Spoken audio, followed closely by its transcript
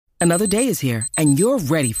Another day is here, and you're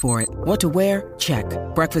ready for it. What to wear? Check.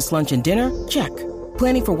 Breakfast, lunch, and dinner? Check.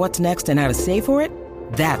 Planning for what's next and how to save for it?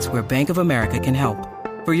 That's where Bank of America can help.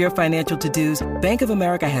 For your financial to-dos, Bank of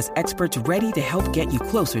America has experts ready to help get you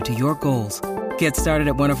closer to your goals. Get started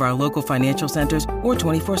at one of our local financial centers or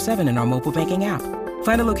 24/7 in our mobile banking app.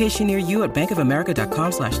 Find a location near you at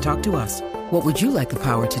bankofamerica.com/talktous. What would you like the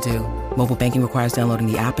power to do? Mobile banking requires downloading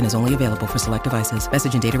the app and is only available for select devices.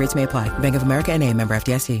 Message and data rates may apply. Bank of America N.A., member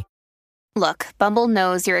FDIC. Look, Bumble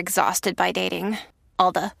knows you're exhausted by dating.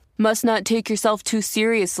 All the must not take yourself too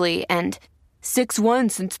seriously and 6'1"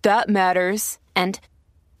 since that matters. And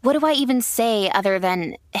what do I even say other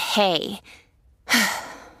than, hey?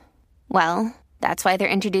 Well, that's why they're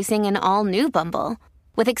introducing an all-new Bumble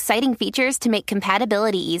with exciting features to make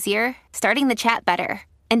compatibility easier, starting the chat better,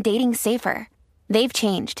 and dating safer. They've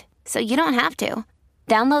changed, so you don't have to.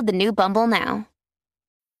 Download the new Bumble now.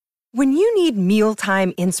 When you need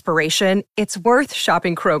mealtime inspiration, it's worth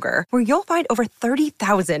shopping Kroger, where you'll find over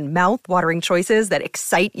 30,000 mouth-watering choices that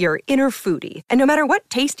excite your inner foodie. And no matter what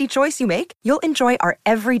tasty choice you make, you'll enjoy our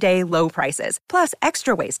everyday low prices, plus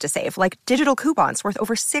extra ways to save, like digital coupons worth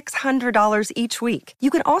over $600 each week. You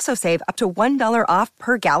can also save up to $1 off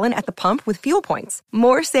per gallon at the pump with fuel points.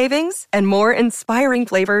 More savings and more inspiring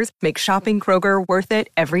flavors make shopping Kroger worth it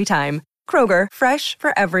every time. Kroger, fresh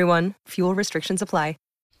for everyone. Fuel restrictions apply.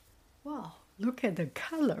 Wow, look at the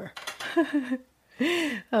color.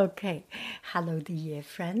 Okay. Hello, dear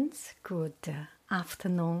friends. Good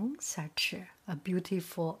afternoon. Such a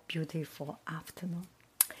beautiful, beautiful afternoon.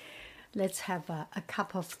 Let's have a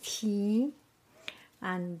cup of tea.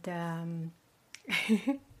 And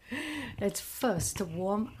let's first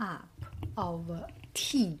warm up our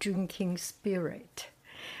tea drinking spirit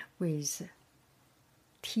with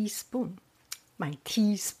teaspoon. My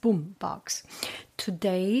teaspoon box.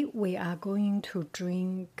 Today we are going to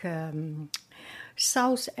drink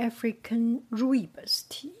South African rooibos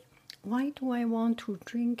tea. Why do I want to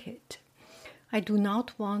drink it? I do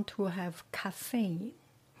not want to have caffeine.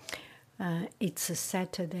 It's a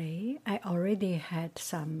Saturday. I already had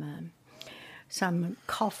some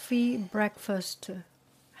coffee, breakfast,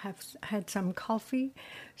 have had some coffee.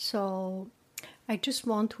 So I just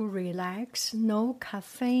want to relax, no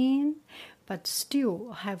caffeine, but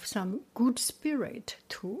still have some good spirit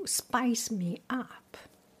to spice me up.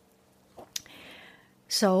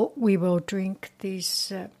 So we will drink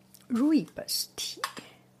this rooibos tea.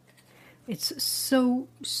 It's so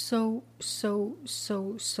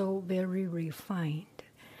very refined.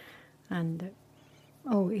 And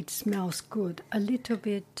oh, it smells good. A little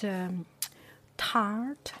bit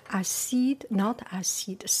tart, acid, not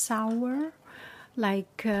acid, sour.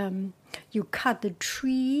 Like you cut the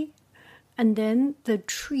tree, and then the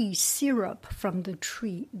tree syrup from the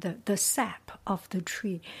tree, the sap of the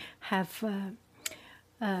tree, have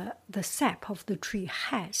the sap of the tree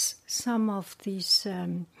has some of this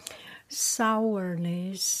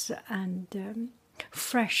sourness and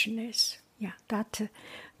freshness. Yeah,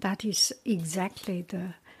 that is exactly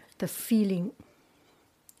the feeling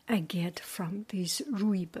I get from this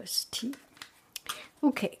rooibos tea.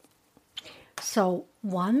 Okay. So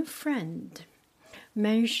one friend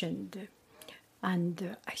mentioned,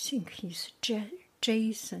 and I think he's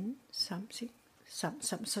Jason something,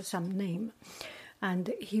 some name,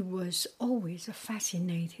 and he was always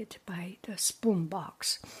fascinated by the spoon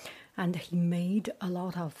box, and he made a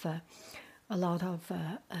lot of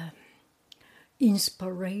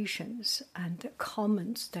inspirations and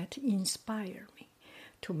comments that inspire me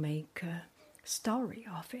to make a story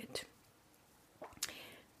of it.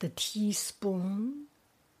 The teaspoon,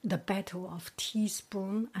 the battle of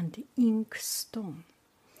teaspoon and the ink stone.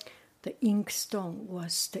 The ink stone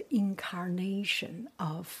was the incarnation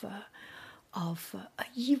of an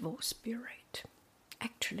evil spirit.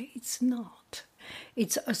 Actually, it's not.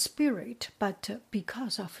 It's a spirit, but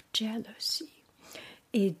because of jealousy,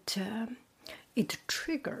 it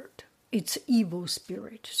triggered its evil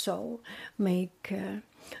spirit. So make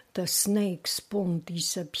the snake bone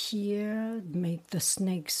disappear, make the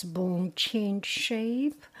snake's bone change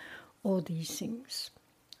shape, all these things.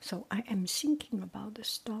 So I am thinking about the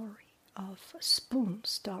story of a spoon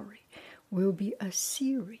story will be a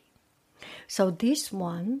series. So this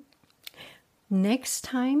one, next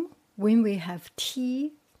time when we have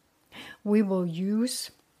tea, we will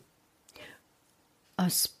use a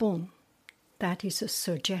spoon that is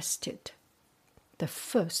suggested, the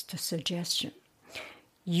first suggestion.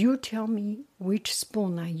 You tell me which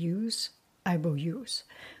spoon I will use.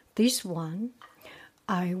 This one,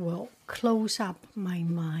 I will close up my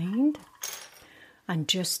mind and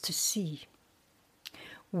just see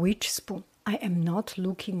which spoon. I am not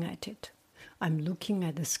looking at it. I'm looking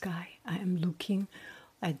at the sky. I am looking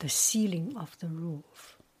at the ceiling of the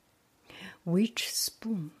roof. Which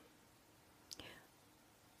spoon?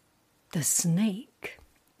 The snake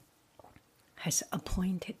has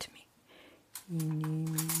appointed me.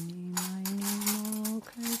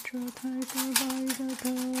 Catch a tiger by the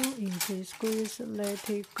toe. If it squeeze, let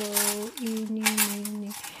it go. Eeny,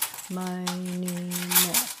 meeny, miny,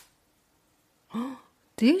 mo.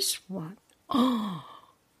 This one.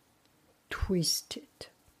 Twisted.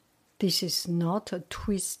 This is not a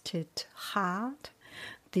twisted heart.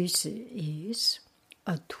 This is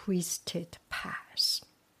a twisted path.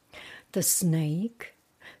 The snake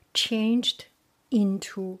changed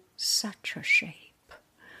into such a shape,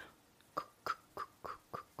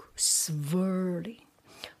 swirling,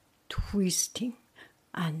 twisting,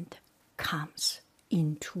 and comes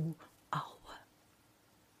into our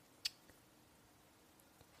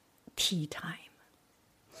tea time.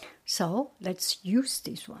 So let's use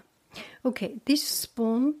this one. Okay, this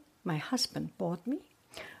spoon my husband bought me.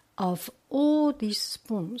 Of all these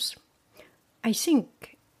spoons, I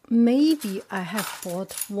think maybe I have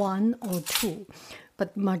bought one or two,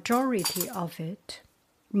 but majority of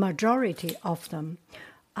them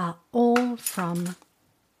are all from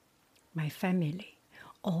my family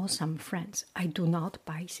or some friends. I do not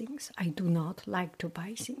buy things. I do not like to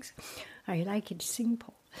buy things. I like it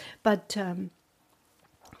simple. But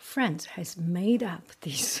friends has made up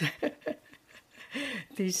this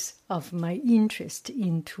this of my interest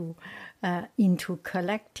into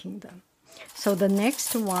collecting them. So the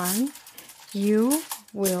next one, you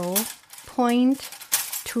will point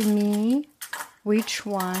to me which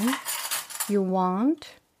one you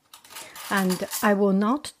want, and I will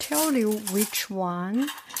not tell you which one.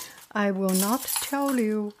 I will not tell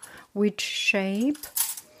you which shape.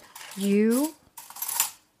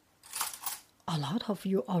 A lot of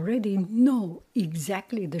you already know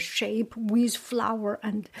exactly the shape with flower,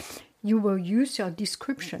 and you will use your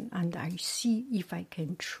description, and I see if I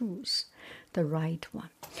can choose the right one.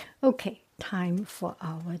 Okay, time for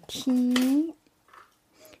our tea.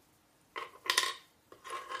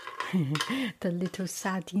 The little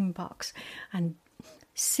sardine box. And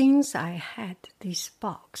since I had this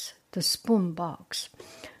box, the spoon box,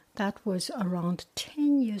 that was around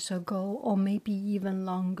 10 years ago, or maybe even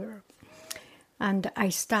longer. And I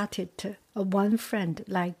started, one friend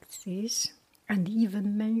liked this and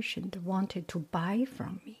even wanted to buy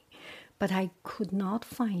from me. But I could not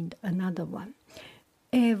find another one.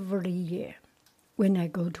 Every year when I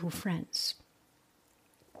go to France,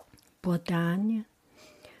 Bretagne,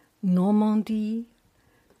 Normandy,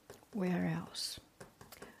 where else?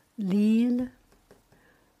 Lille,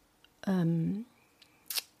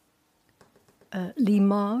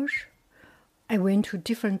 Limoges. I went to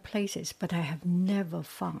different places, but I have never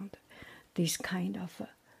found this kind of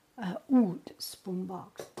wood spoon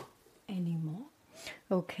box anymore.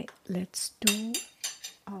 Okay, let's do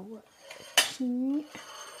our tea.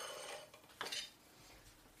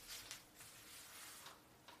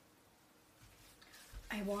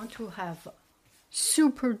 I want to have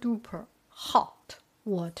super duper hot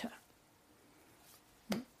water.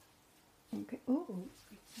 Okay. Oh,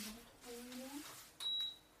 it's not boiling.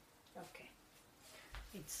 Okay.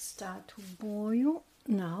 It starts to boil.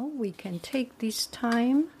 Now we can take this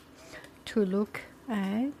time to look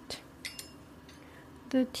at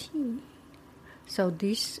the tea. So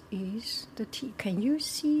this is the tea. Can you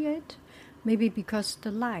see it? Maybe because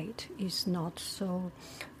the light is not so,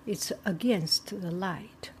 it's against the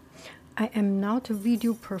light. I am not a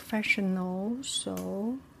video professional,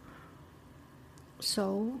 so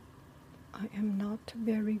I am not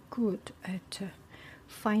very good at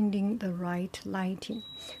finding the right lighting.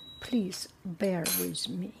 Please bear with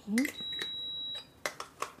me.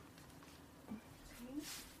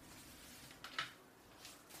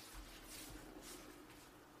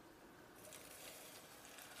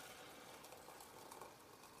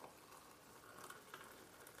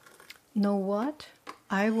 Know what?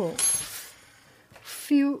 I will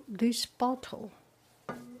fill this bottle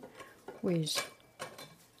with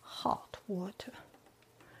hot water.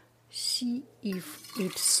 See if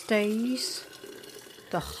it stays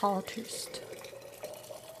the hottest.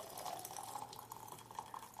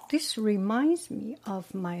 This reminds me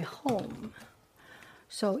of my home.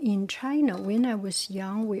 So in China, when I was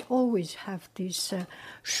young, we always have this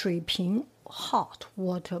水瓶 hot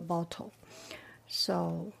water bottle.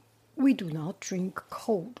 So we do not drink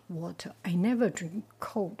cold water. I never drink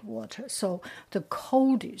cold water. So the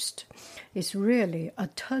coldest is really a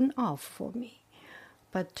turn off for me.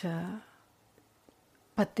 But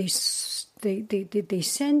but they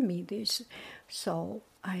send me this, so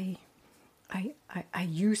I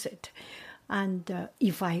use it. And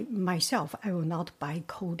if I myself, I will not buy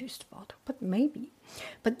coldest bottle, but maybe.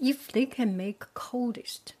 But if they can make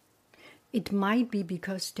coldest, it might be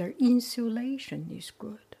because their insulation is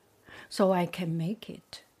good. So I can make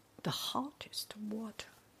it the hottest water,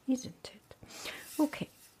 isn't it? Okay,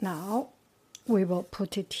 now we will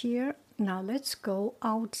put it here. Now let's go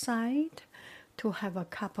outside to have a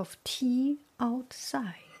cup of tea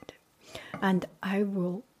outside. And I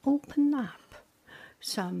will open up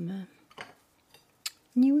some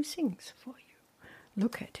new things for you.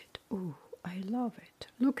 Look at it. Oh, I love it.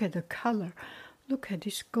 Look at the color. Look at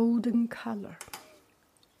this golden color.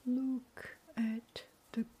 Look at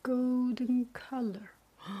the golden color.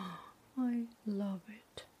 I love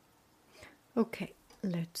it. Okay,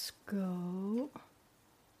 let's go.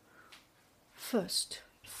 First,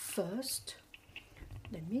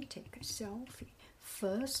 let me take a selfie.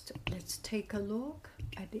 First, let's take a look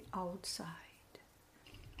at the outside.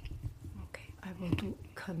 Okay, I will do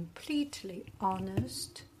completely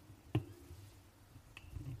honest.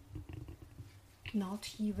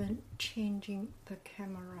 Not even changing the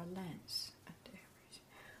camera lens and everything.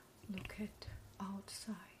 Look at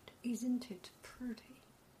outside. Isn't it pretty?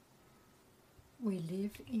 We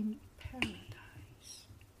live in paradise,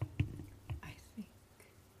 I think.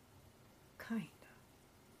 Kinda.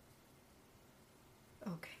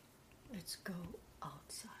 Okay, let's go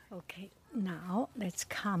outside. Okay, now let's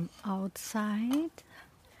come outside.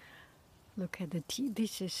 Look at the tea.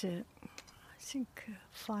 This is, I think,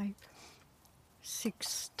 5,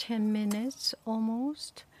 6, 10 minutes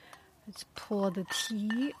almost. Let's pour the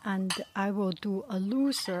tea, and I will do a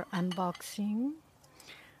looser unboxing.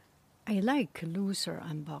 I like looser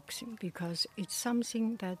unboxing because it's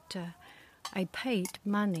something that I paid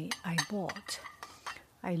money, I bought.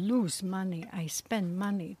 I lose money, I spend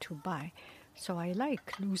money to buy. So I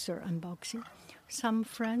like looser unboxing. Some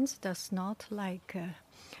friends does not like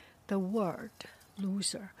the word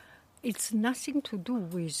loser. It's nothing to do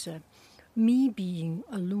with me being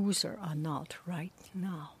a loser or not right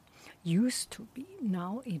now. Used to be.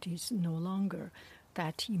 Now it is no longer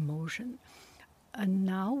that emotion. And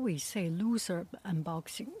now we say loser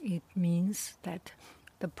unboxing. It means that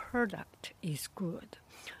the product is good.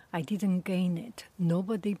 I didn't gain it.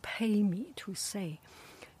 Nobody pay me to say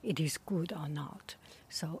it is good or not.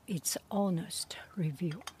 So it's honest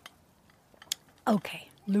review. Okay,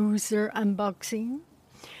 loser unboxing.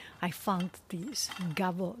 I found this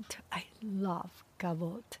Gavotte. I love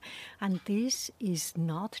Gavotte. And this is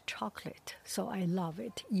not chocolate, so I love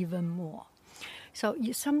it even more. So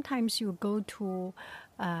sometimes you go to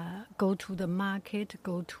the market,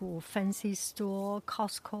 go to a fancy store,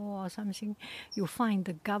 Costco or something, you find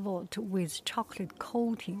the Gavotte with chocolate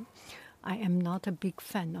coating. I am not a big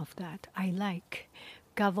fan of that. I like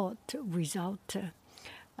Gavotte without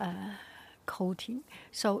coating.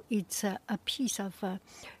 So it's a piece of,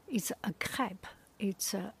 it's a crepe.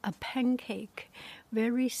 It's a pancake,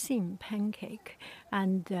 very thin pancake.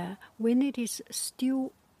 And when it is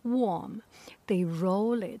still warm, they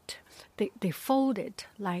roll it, they fold it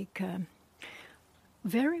like,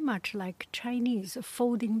 very much like Chinese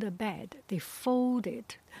folding the bed. They fold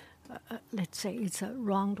it, let's say it's a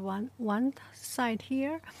round one side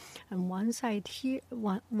here, and one side here,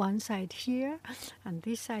 one side here, and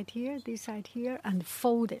this side here, and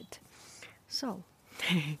fold it. So,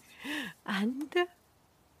 and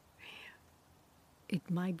it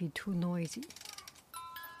might be too noisy.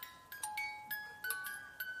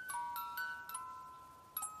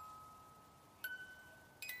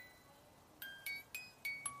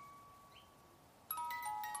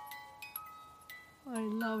 I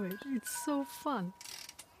love it. It's so fun.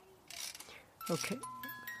 Okay.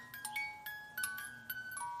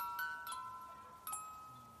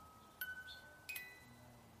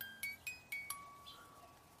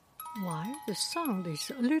 Why? The sound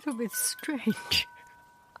is a little bit strange.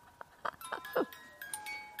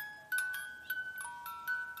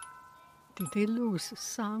 Did they lose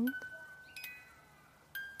sound?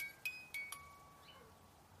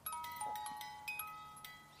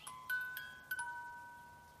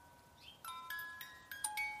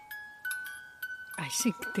 I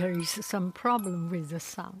think there is some problem with the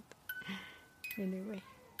sound. Anyway.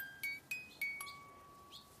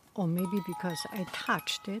 Or maybe because I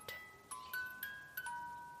touched it.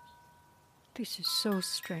 This is so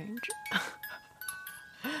strange.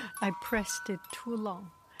 I pressed it too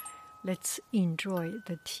long. Let's enjoy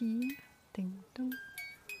the tea. Ding dong.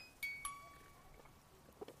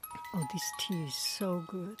 Oh, this tea is so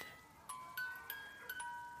good.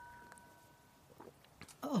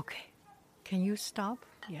 Okay. Can you stop?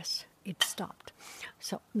 Yes, it stopped.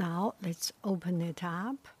 So now let's open it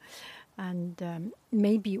up. And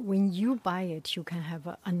maybe when you buy it, you can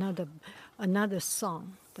have another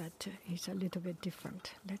song that is a little bit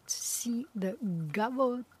different. Let's see the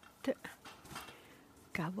Gavotte.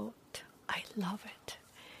 Gavotte. I love it.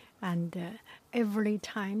 And every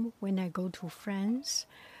time when I go to France,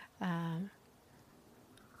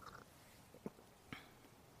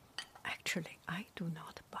 actually, I do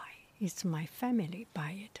not buy. It's my family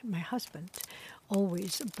buy it. My husband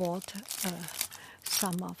always bought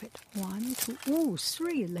some of it. 1, 2,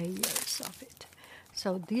 3 layers of it.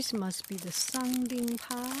 So this must be the sounding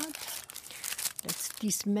part. Let's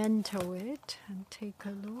dismantle it and take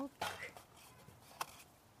a look.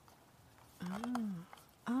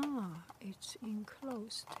 It's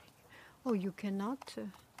enclosed. Oh, you cannot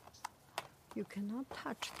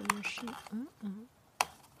touch the machine.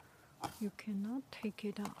 You cannot take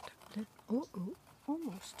it out.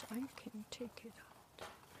 Almost I can take it out.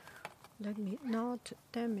 Let me not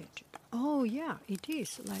damage it. Oh yeah, it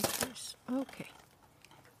is like this. Okay.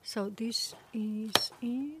 So this is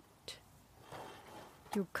it.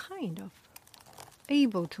 You're kind of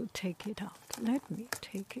able to take it out. Let me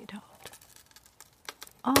take it out.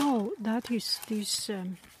 Oh, that is this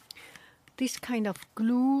kind of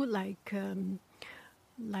glue, like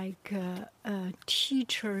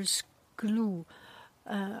teacher's glue.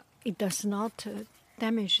 It does not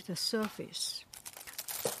damage the surface.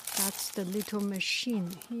 That's the little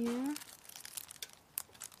machine here.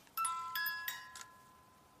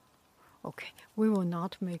 Okay, we will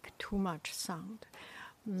not make too much sound.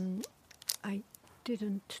 I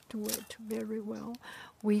didn't do it very well.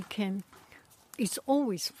 It's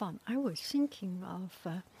always fun. I was thinking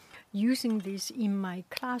of using this in my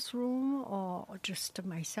classroom or just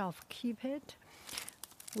myself keep it,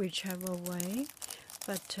 whichever way.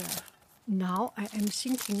 But now I am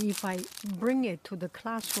thinking if I bring it to the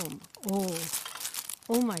classroom,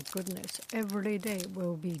 oh my goodness, every day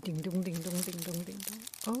will be ding dong, ding dong, ding dong, ding dong.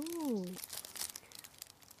 Oh,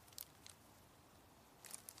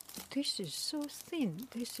 this is so thin,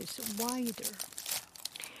 this is wider.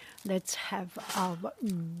 Let's have our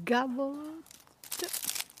Gavotte.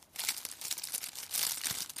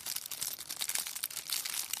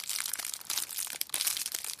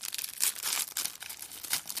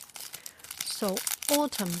 So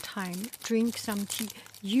autumn time, drink some tea.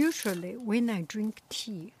 Usually when I drink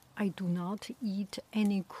tea, I do not eat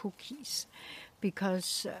any cookies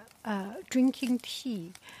because drinking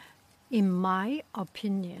tea, in my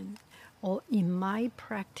opinion, or in my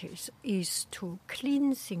practice, is to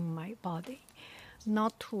cleansing my body,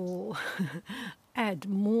 not to add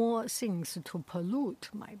more things to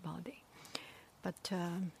pollute my body. But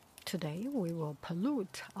today we will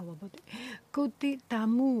pollute our body. Côté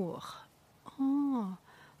d'amour. Oh,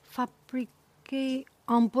 fabriqué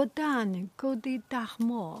en Bourgogne, Côté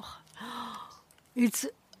d'Armor.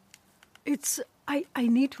 I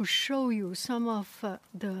need to show you some of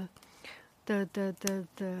the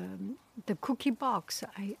cookie box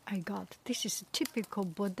I got. This is typical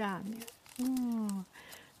Bourgogne.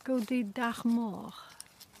 Côté d'Armor.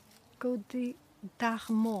 Côté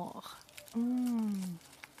d'Armor.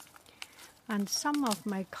 And some of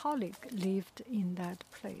my colleagues lived in that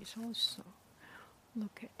place also.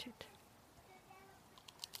 Look at it.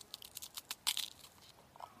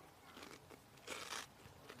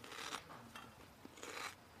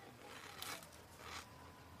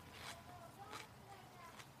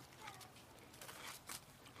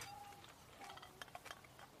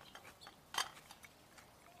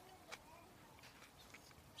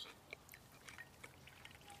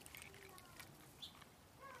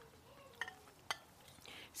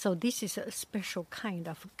 So this is a special kind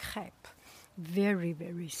of crepe, very,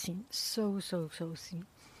 very thin, so thin.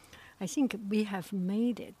 I think we have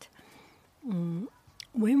made it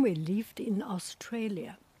when we lived in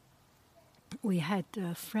Australia. We had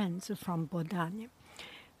friends from Bourgogne.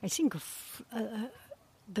 I think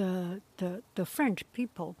the French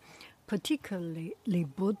people, particularly les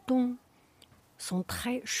Bretons, sont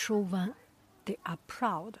très chauvins. They are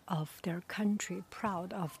proud of their country,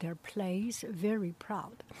 proud of their place, very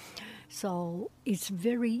proud. So it's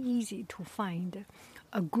very easy to find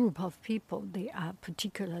a group of people. They are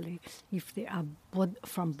particularly, if they are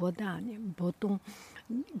from Bourgogne, Breton,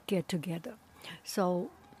 get together.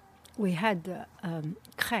 So we had a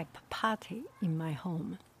crepe party in my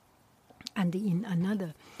home and in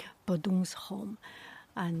another Breton's home.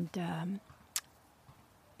 And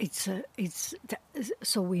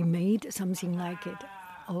so we made something like it.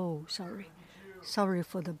 Oh, sorry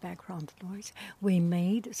for the background noise. We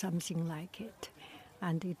made something like it.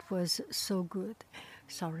 and it was so good.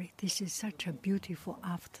 Sorry, this is such a beautiful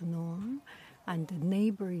afternoon, and the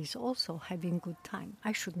neighbor is also having good time.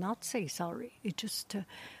 I should not say sorry. It just,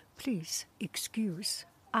 please excuse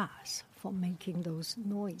us for making those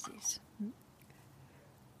noises.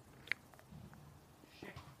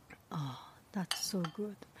 Oh, that's so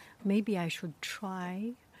good. Maybe I should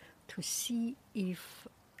try to see if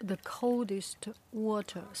the coldest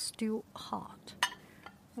water still hot.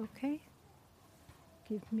 Okay?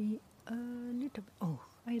 Give me a little bit. Oh,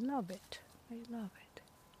 I love it. I love it.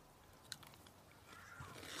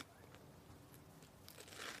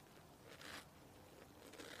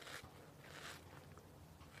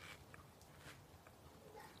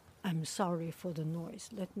 I'm sorry for the noise.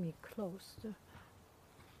 Let me close the...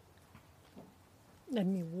 Let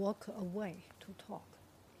me walk away to talk.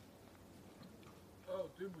 哦，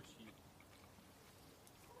对不起，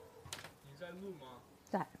你在录吗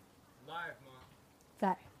在？Live 吗？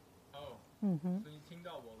在，哦，所以你听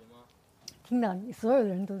到我了吗？听到你所有的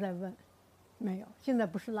人都在问，没有，现在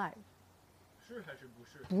不是 live，是还是不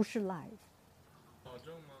是？不是 live，保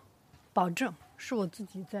证吗？保证是我自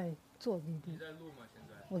己在做 video，你在录吗？现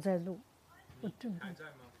在？我在录，我正还在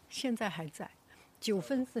吗？现在还在，9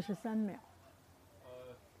分43秒。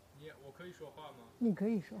我可以说话吗？你可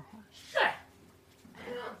以说话。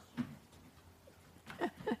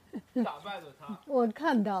打败了他。我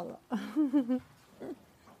看到了。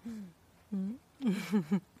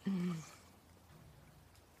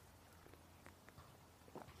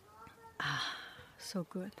So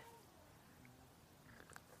good.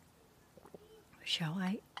 Shall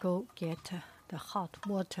I go get the hot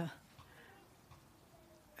water?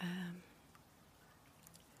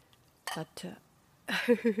 But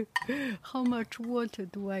how much water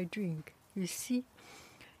do I drink? You see,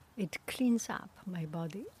 it cleans up my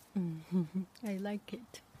body. I like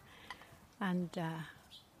it. And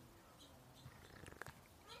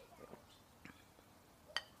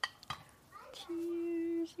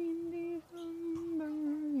tears in December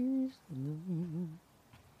is blue.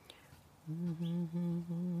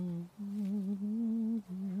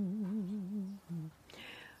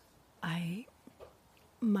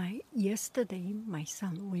 Yesterday, my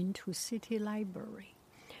son went to City Library,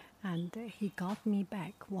 and he got me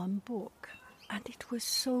back one book, and it was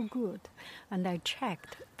so good. And I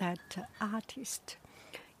checked that artist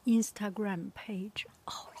Instagram page.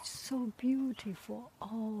 Oh, it's so beautiful.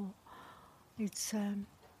 Oh, it's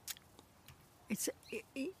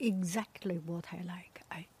exactly what I like.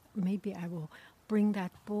 Maybe I will bring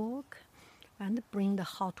that book and bring the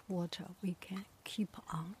hot water. We can keep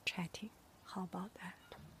on chatting. How about that?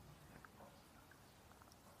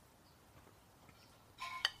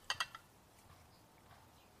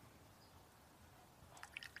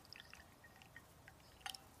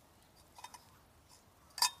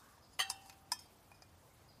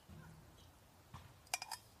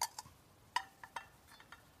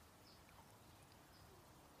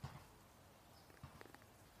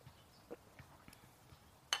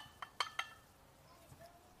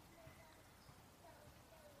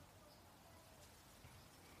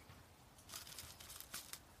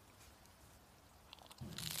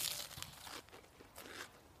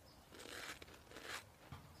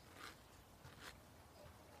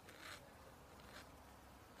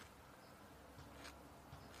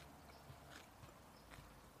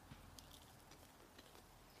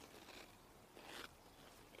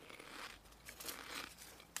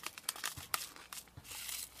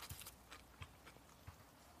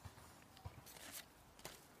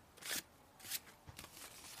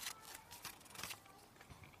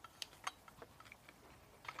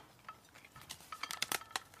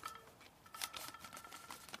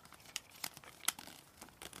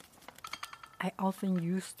 I often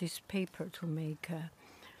use this paper to make a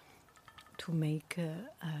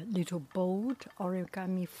little boat,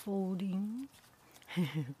 origami folding,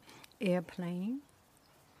 airplane.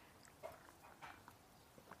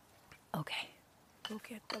 Okay, go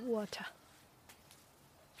get the water.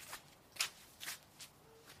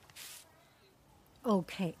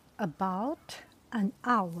 Okay, about an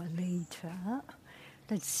hour later,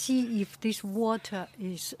 let's see if this water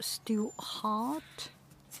is still hot.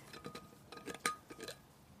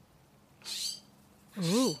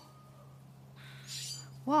 Ooh.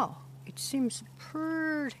 Wow, it seems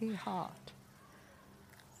pretty hot.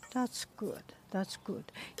 That's good. That's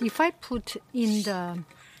good. If I put in the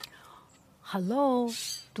hello,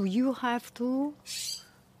 do you have to?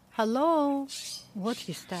 Hello? What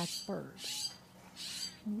is that bird?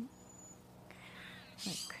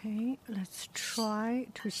 Okay, let's try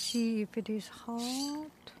to see if it is hot.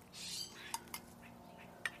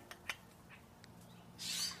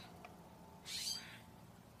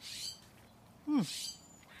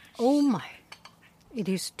 Oh my, it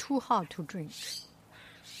is too hot to drink.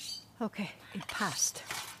 Okay, it passed.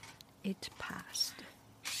 It passed.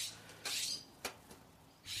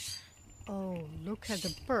 Oh, look at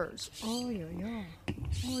the birds. Oh, yeah, yeah.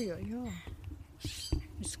 Oh, yeah, yeah.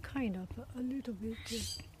 It's kind of a little bit...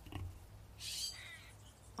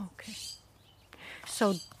 okay.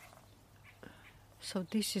 So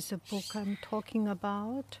this is a book I'm talking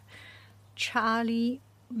about. Charlie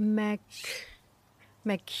Mackesy.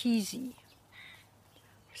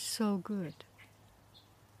 So good.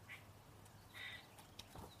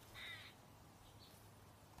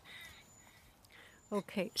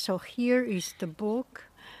 Okay, so here is the book,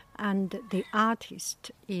 and the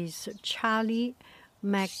artist is Charlie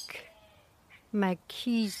Mackesy,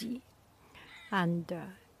 and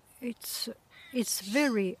it's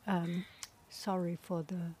very sorry for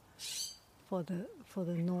the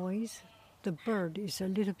noise. The bird is a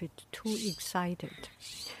little bit too excited.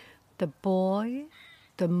 The boy,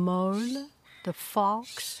 the mole, the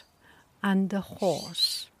fox, and the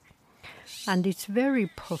horse. And it's very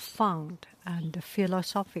profound and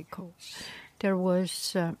philosophical. There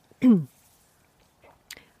was,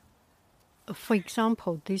 for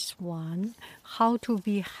example, this one, how to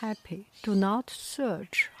be happy. Do not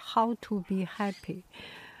search how to be happy.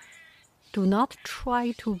 Do not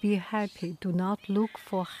try to be happy. Do not look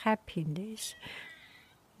for happiness.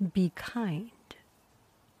 Be kind.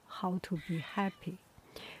 How to be happy.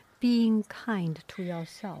 Being kind to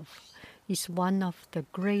yourself is one of the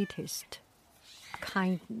greatest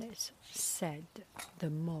kindness, said the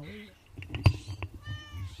mole.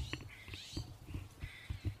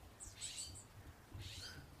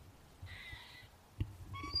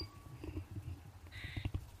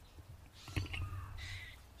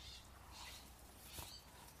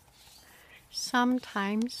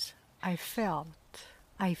 Sometimes I feel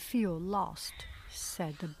lost,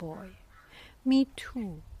 said the boy. Me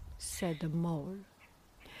too, said the mole.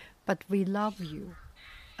 But we love you,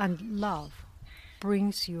 and love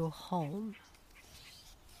brings you home.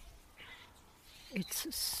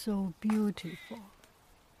 It's so beautiful.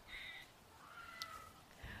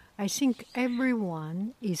 I think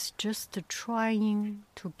everyone is just trying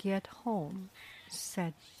to get home,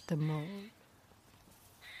 said the mole.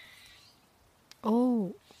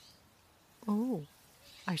 Oh,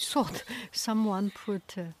 I thought someone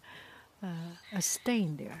put a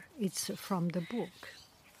stain there. It's from the book.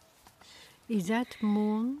 Is that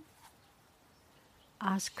moon?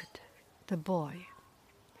 Asked the boy.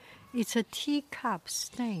 It's a teacup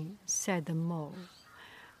stain, said the mole.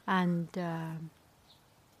 And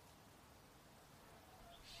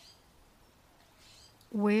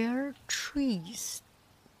where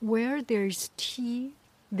there is tea,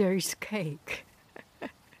 there is cake.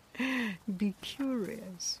 Be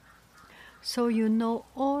curious. So you know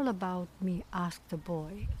all about me, asked the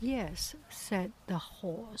boy. Yes, said the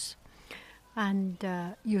horse. And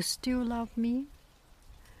you still love me?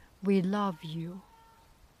 We love you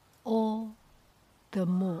all the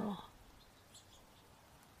more.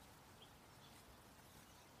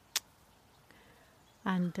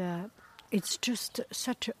 And it's just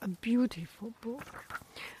such a beautiful book.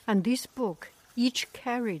 And this book, each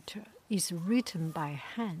character is written by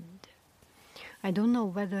hand. I don't know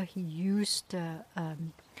whether he used a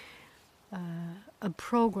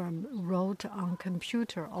program wrote on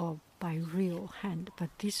computer or by real hand, but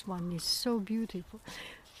this one is so beautiful.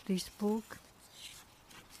 This book,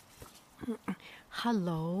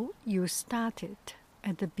 hello, you started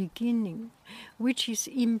at the beginning, which is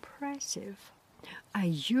impressive. I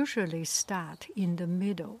usually start in the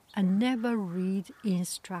middle and never read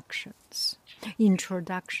introductions.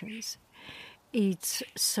 It's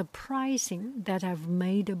surprising that I've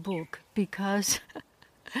made a book because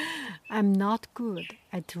I'm not good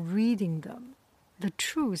at reading them. The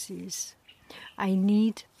truth is, I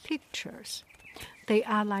need pictures. They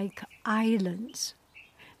are like islands,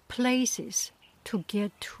 places to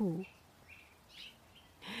get to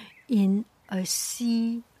in a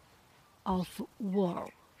sea of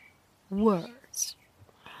words.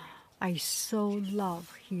 I so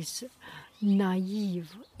love his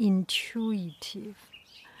naive, intuitive,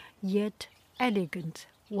 yet elegant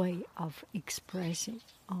way of expressing.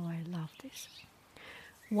 Oh, I love this.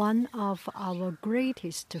 One of our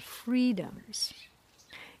greatest freedoms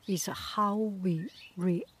is how we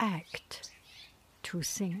react to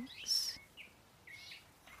things.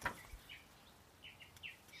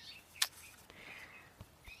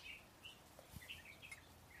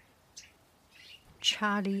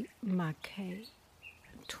 Charlie Mackay,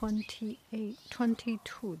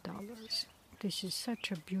 $22. This is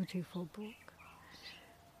such a beautiful book.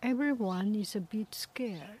 Everyone is a bit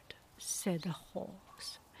scared, said the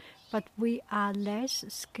horse, but we are less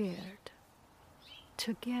scared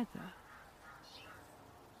together.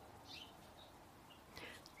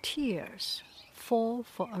 Tears fall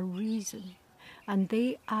for a reason, and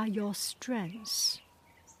they are your strengths,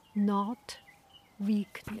 not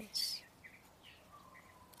weakness.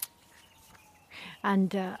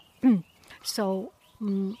 And so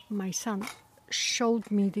my son showed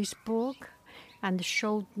me this book and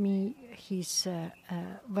showed me his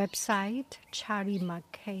website. Charlie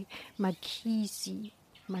Mackesy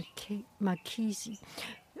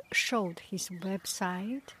showed his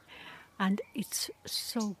website, and it's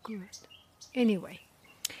so good. Anyway,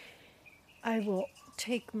 I will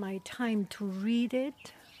take my time to read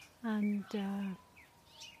it and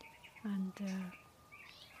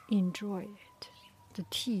enjoy it. The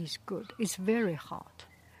tea is good. It's very hot.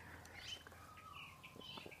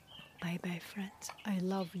 Bye-bye, friends. I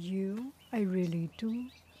love you. I really do.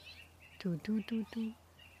 Do.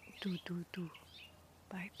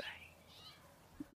 Bye-bye.